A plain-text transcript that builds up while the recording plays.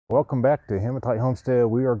Welcome back to Hematite Homestead.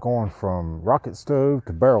 We are going from rocket stove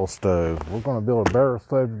to barrel stove. We're going to build a barrel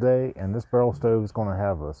stove today, and this barrel stove is going to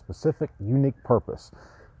have a specific, unique purpose.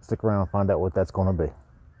 Stick around and find out what that's going to be.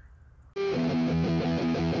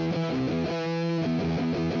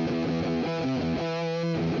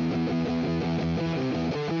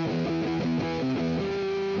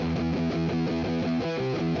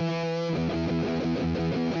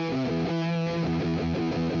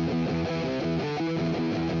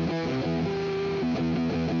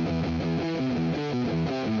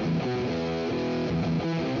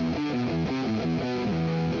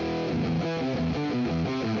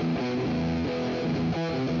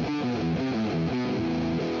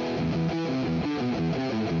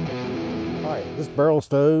 This barrel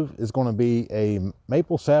stove is going to be a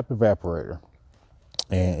maple sap evaporator,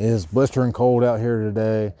 and it is blistering cold out here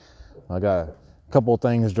today. I got a couple of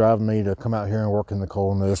things driving me to come out here and work in the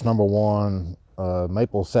coldness. Number one,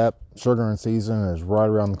 maple sap sugaring season is right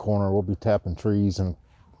around the corner. We'll be tapping trees in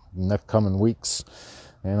the next coming weeks.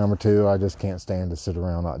 And number two, I just can't stand to sit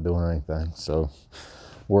around not doing anything. So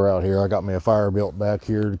we're out here. I got me a fire built back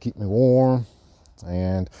here to keep me warm,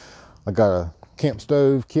 and I got a camp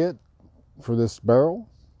stove kit for this barrel.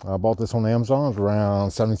 I bought this on Amazon. It's around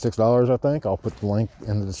 $76, I think. I'll put the link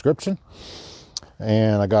in the description.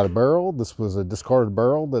 And I got a barrel. This was a discarded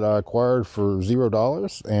barrel that I acquired for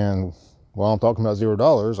 $0. And while I'm talking about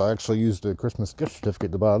 $0, I actually used a Christmas gift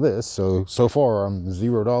certificate to buy this. So far I'm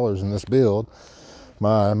 $0 in this build.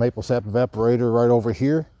 My maple sap evaporator right over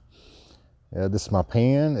here. This is my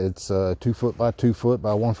pan. It's 2 foot by 2 foot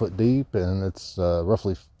by 1 foot deep, and it's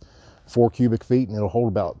roughly 4 cubic feet, and it'll hold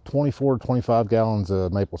about 24 to 25 gallons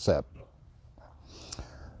of maple sap.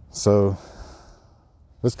 So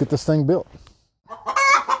let's get this thing built.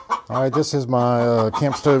 All right, this is my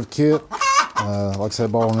camp stove kit. Like I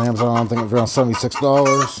said, bought on Amazon. I think it was around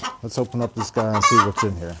 $76. Let's open up this guy and see what's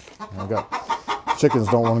in here. I got chickens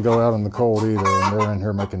don't want to go out in the cold either, and they're in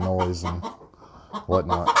here making noise and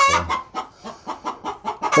whatnot. So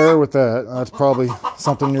bear with that. That's probably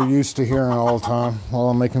something you're used to hearing all the time while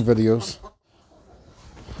I'm making videos.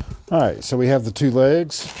 All right, so we have the 2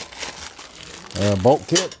 legs, bolt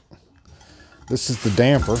kit. This is the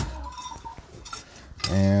damper,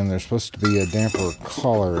 and there's supposed to be a damper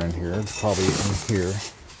collar in here. It's probably in here.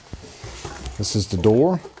 This is the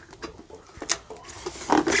door.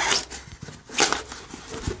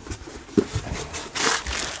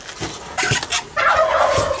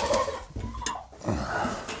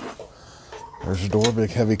 There's a door,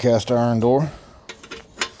 big heavy cast iron door.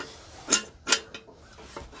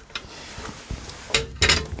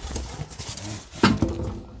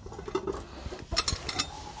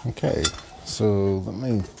 Okay, so let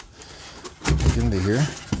me get into here.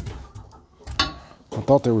 I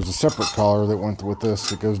thought there was a separate collar that went with this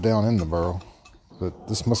that goes down in the barrel, but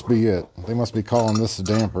this must be it. They must be calling this the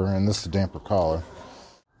damper and this the damper collar.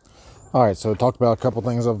 All right, so I talked about a couple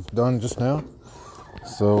things I've done just now.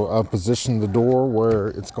 So I've positioned the door where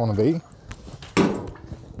it's going to be.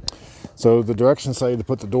 So the directions say to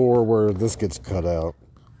put the door where this gets cut out,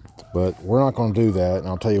 but we're not going to do that, and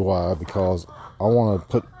I'll tell you why. Because I want to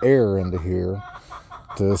put air into here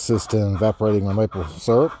to assist in evaporating my maple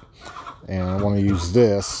syrup, and I want to use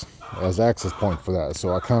this as access point for that.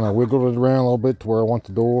 So I kind of wiggled it around a little bit to where I want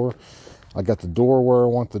the door. I got the door where I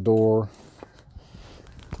want the door,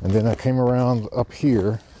 and then I came around up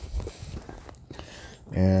here,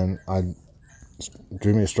 and I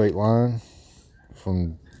drew me a straight line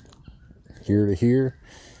from here to here,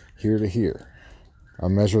 here to here. I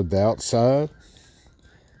measured the outside,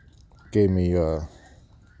 gave me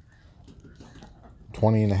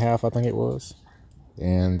 20 and a half, I think it was,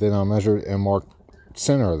 and then I measured and marked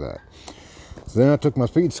center of that. So then I took my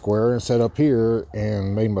feed square and set up here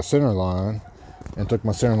and made my center line, and took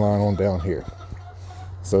my center line on down here.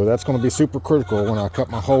 So that's going to be super critical. When I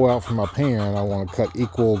cut my hole out from my pan, I want to cut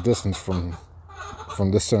equal distance from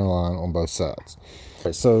this center line on both sides.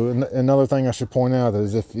 Right, so another thing I should point out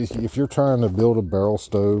is if you're trying to build a barrel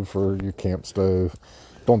stove for your camp stove,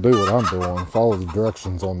 don't do what I'm doing. Follow the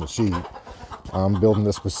directions on the sheet. I'm building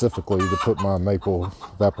this specifically to put my maple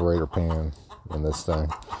evaporator pan in this thing.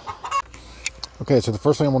 Okay, so the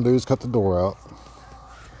first thing I'm going to do is cut the door out.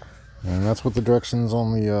 And that's what the directions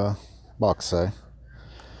on the box say.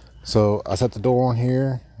 So I set the door on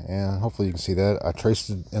here, and hopefully you can see that. I traced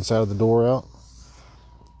the inside of the door out,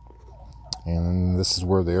 and this is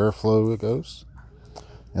where the airflow goes.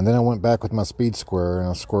 And then I went back with my speed square and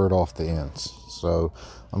I squared off the ends. So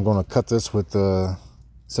I'm going to cut this with the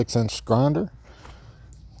 6-inch grinder,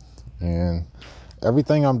 and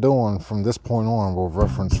everything I'm doing from this point on will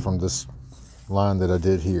reference from this line that I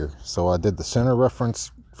did here. So I did the center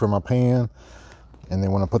reference for my pan, and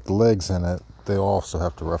then when I put the legs in it, they also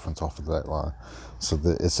have to reference off of that line so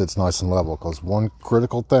that it sits nice and level, because one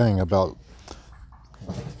critical thing about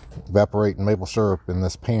evaporating maple syrup in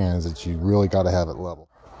this pan is that you really got to have it level.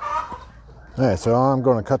 Alright, so I'm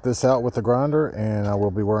going to cut this out with the grinder, and I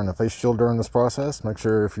will be wearing a face shield during this process. Make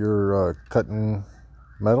sure if you're cutting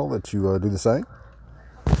metal that you do the same.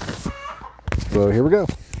 So here we go.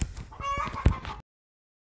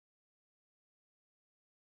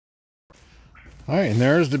 Alright, and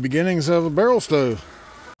there's the beginnings of a barrel stove.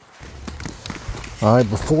 Alright,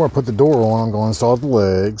 before I put the door on, I'm going to install the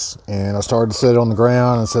legs, and I started to set it on the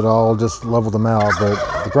ground and said I'll just level them out,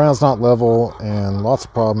 but the ground's not level and lots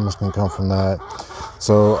of problems can come from that.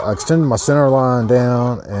 So I extended my center line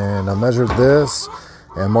down, and I measured this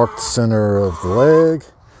and marked the center of the leg,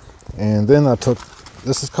 and then I took,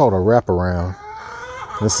 this is called a wraparound.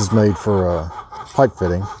 This is made for pipe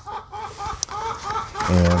fitting,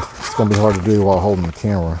 and it's going to be hard to do while holding the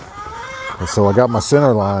camera. And so I got my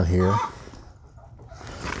center line here,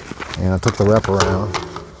 and I took the wraparound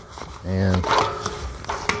and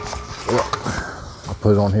I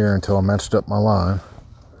put it on here until I matched up my line.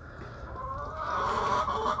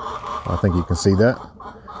 I think you can see that.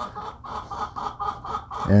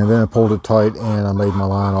 And then I pulled it tight, and I made my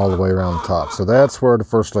line all the way around the top. So that's where the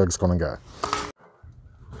first leg's going to go.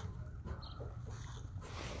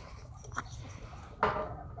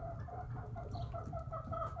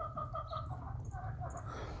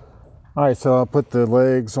 Alright, so I put the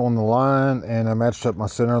legs on the line, and I matched up my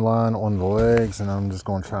center line on the legs, and I'm just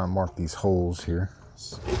going to try and mark these holes here.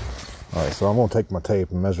 Alright, so I'm going to take my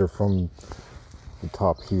tape and measure from the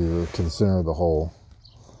top here to the center of the hole,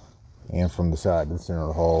 and from the side to the center of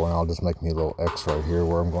the hole, and I'll just make me a little X right here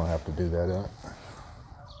where I'm going to have to do that at.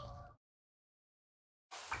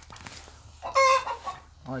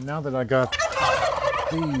 Alright, now that I got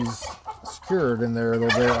these secured in there a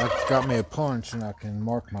little bit, I got me a punch, and I can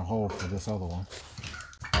mark my hole for this other one.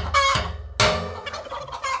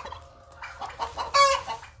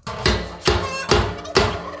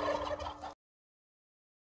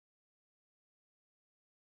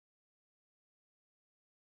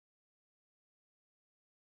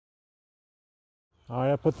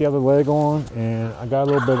 Alright, I put the other leg on, and I got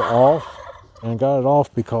a little bit off, and got it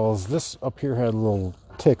off because this up here had a little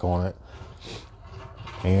tick on it,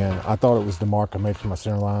 and I thought it was the mark I made for my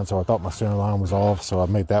center line, so I thought my center line was off, so I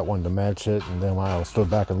made that one to match it, and then when I stood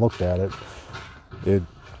back and looked at it, it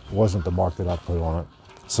wasn't the mark that I put on it.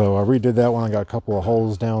 So I redid that one. I got a couple of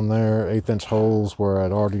holes down there, 1/8" holes where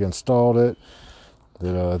I'd already installed it.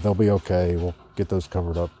 They'll be okay. We'll get those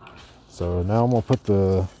covered up. So now I'm going to put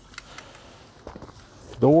the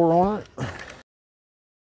door on it.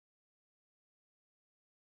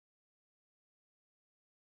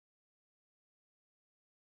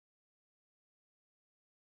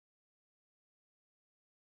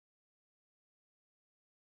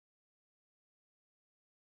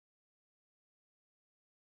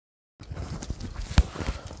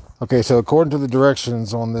 Okay, so according to the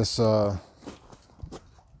directions on this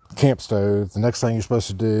camp stove, the next thing you're supposed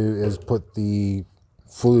to do is put the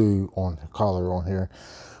flue collar on here.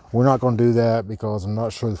 We're not going to do that because I'm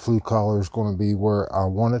not sure the flue collar is going to be where I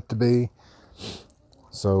want it to be.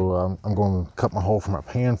 So I'm going to cut my hole for my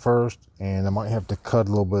pan first, and I might have to cut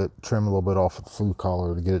a little bit, trim a little bit off of the flue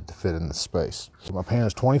collar to get it to fit in the space. So my pan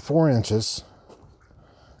is 24 inches,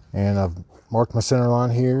 and I've marked my center line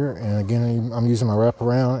here, and again I'm using my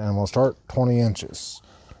wraparound, and I'm going to start 20 inches.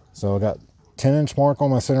 So I got 10-inch mark on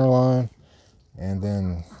my center line, and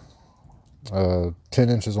then 10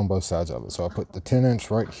 inches on both sides of it. So I put the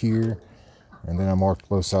 10-inch right here, and then I marked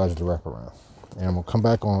both sides of the wraparound. And I'm going to come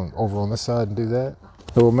back over on this side and do that.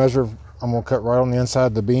 So we'll measure, I'm going to cut right on the inside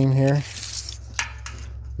of the beam here,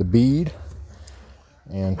 the bead,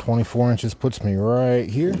 and 24 inches puts me right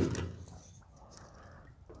here.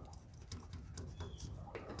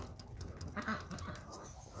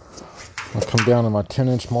 I'll come down to my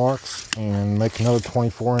 10-inch marks and make another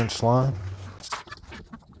 24-inch line.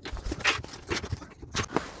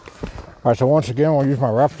 Alright, so once again, I'll use my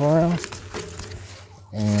wraparound,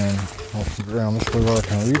 and I'll put it around this way where I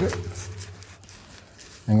can read it.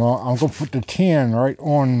 And I'm going to put the 10 right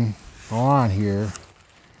on the line here,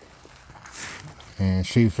 and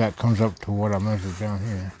see if that comes up to what I measured down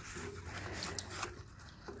here.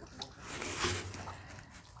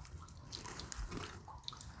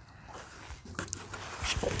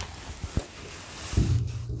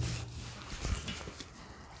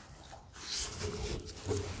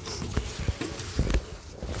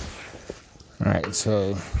 Alright,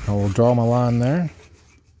 so I will draw my line there.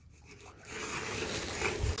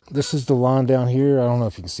 this is the line down here. I don't know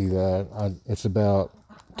if you can see that. It's about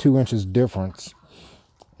 2 inches difference,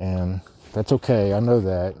 and that's okay. I know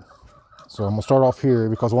that. So I'm gonna start off here,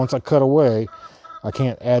 because once I cut away, I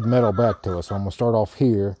can't add metal back to it. So I'm gonna start off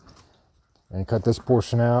here and cut this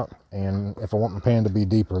portion out. And if I want my pan to be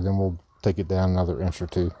deeper, then we'll take it down another inch or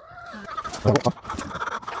two.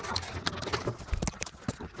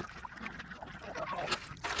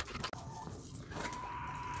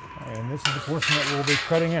 And this is the portion that we'll be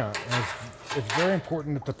cutting out. And it's very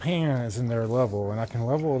important that the pan is in there level, and I can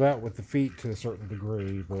level it out with the feet to a certain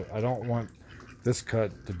degree, but I don't want this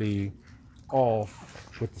cut to be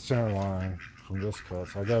off with the center line from this cut.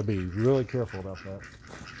 So I gotta be really careful about that.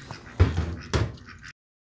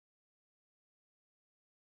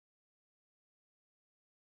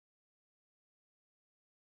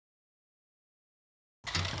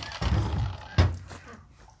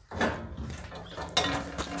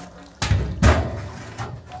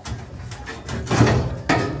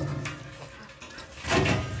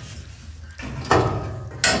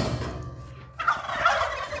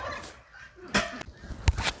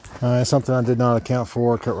 Something I did not account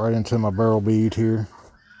for, cut right into my barrel bead here.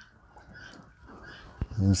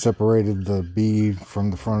 And separated the bead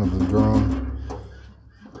from the front of the drum.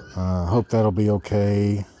 Hope that'll be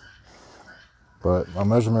okay. But my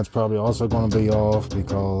measurement's probably also going to be off,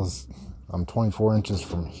 because I'm 24 inches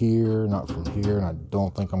from here, not from here, and I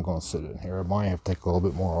don't think I'm going to sit in here. I might have to take a little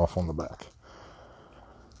bit more off on the back.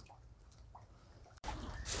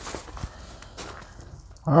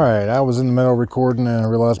 Alright, I was in the middle of recording and I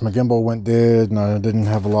realized my gimbal went dead and I didn't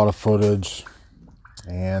have a lot of footage.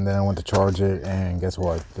 And then I went to charge it, and guess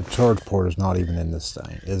what? The charge port is not even in this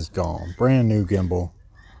thing. It's gone. Brand new gimbal.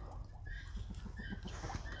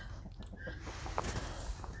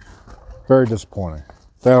 Very disappointing.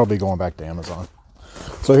 That'll be going back to Amazon.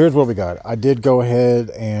 So here's what we got. I did go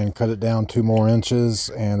ahead and cut it down 2 more inches,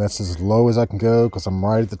 and that's as low as I can go because I'm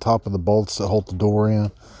right at the top of the bolts that hold the door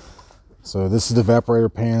in. So this is the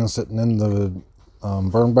evaporator pan sitting in the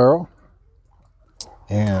burn barrel.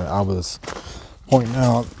 And I was pointing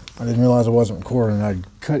out, I didn't realize I wasn't recording. I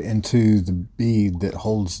cut into the bead that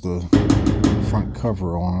holds the front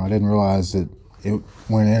cover on. I didn't realize that it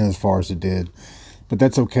went in as far as it did. But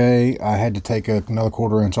that's okay. I had to take another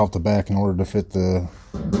 1/4 inch off the back in order to fit the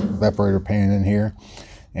evaporator pan in here.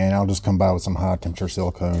 And I'll just come by with some high temperature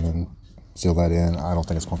silicone and seal that in. I don't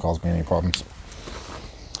think it's going to cause me any problems.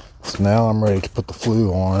 So now I'm ready to put the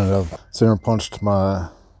flue on it. I've center punched my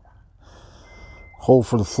hole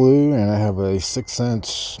for the flue, and I have a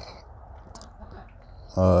 6-inch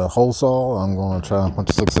hole saw. I'm going to try and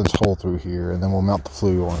punch a 6-inch hole through here, and then we'll mount the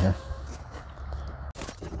flue on here.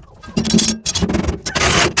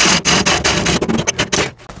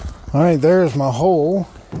 Alright, there's my hole,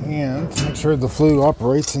 and make sure the flue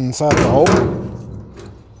operates inside the hole.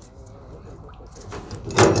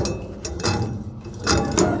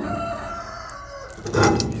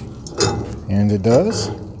 And it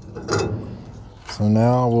does. So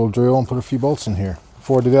now we'll drill and put a few bolts in here.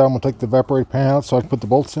 Before I do that, I'm going to take the evaporator pan out so I can put the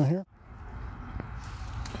bolts in here.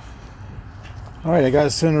 Alright, I got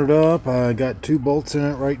it centered up. I got 2 bolts in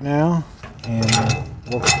it right now, and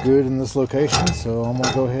it looks good in this location. So I'm going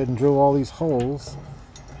to go ahead and drill all these holes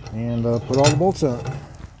and put all the bolts in it.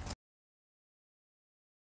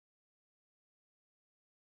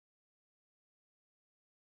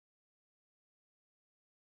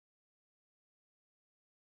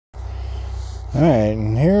 Alright,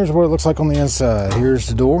 and here's what it looks like on the inside. Here's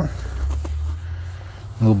the door.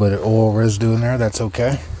 A little bit of oil residue in there, that's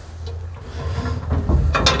okay.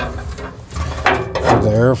 For the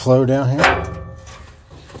airflow down here.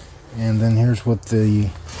 And then here's what the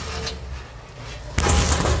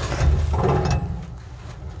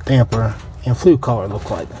damper and flue collar look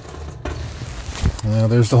like. Now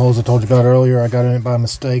there's the holes I told you about earlier. I got in it by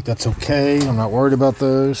mistake, that's okay. I'm not worried about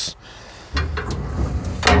those.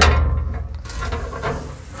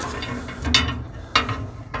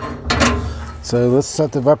 So let's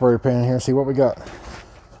set the evaporator pan in here and see what we got.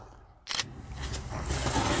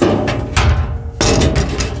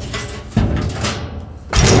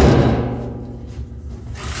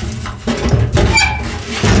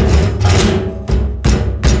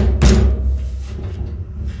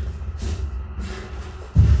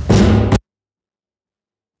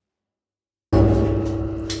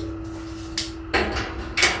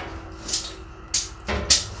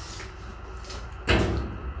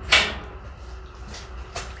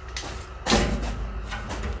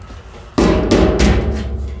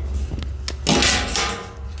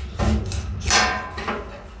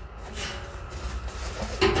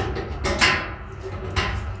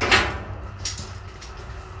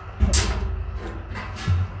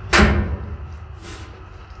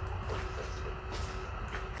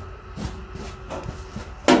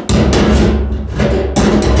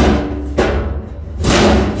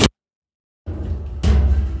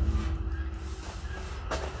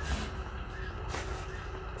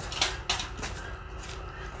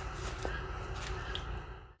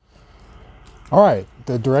 All right,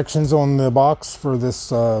 the directions on the box for this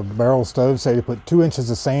barrel stove say to put 2 inches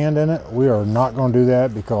of sand in it. We are not going to do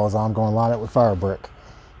that because I'm going to line it with fire brick.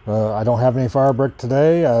 I don't have any fire brick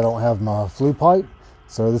today. I don't have my flue pipe.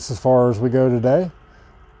 So this is as far as we go today.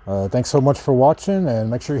 Thanks so much for watching, and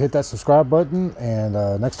make sure you hit that subscribe button.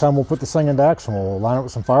 And next time we'll put this thing into action. We'll line it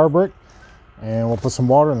with some fire brick and we'll put some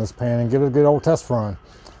water in this pan and give it a good old test run.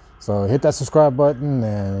 So hit that subscribe button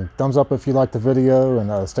and thumbs up if you like the video,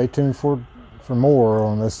 and stay tuned for more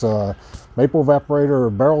on this maple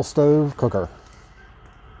evaporator barrel stove cooker.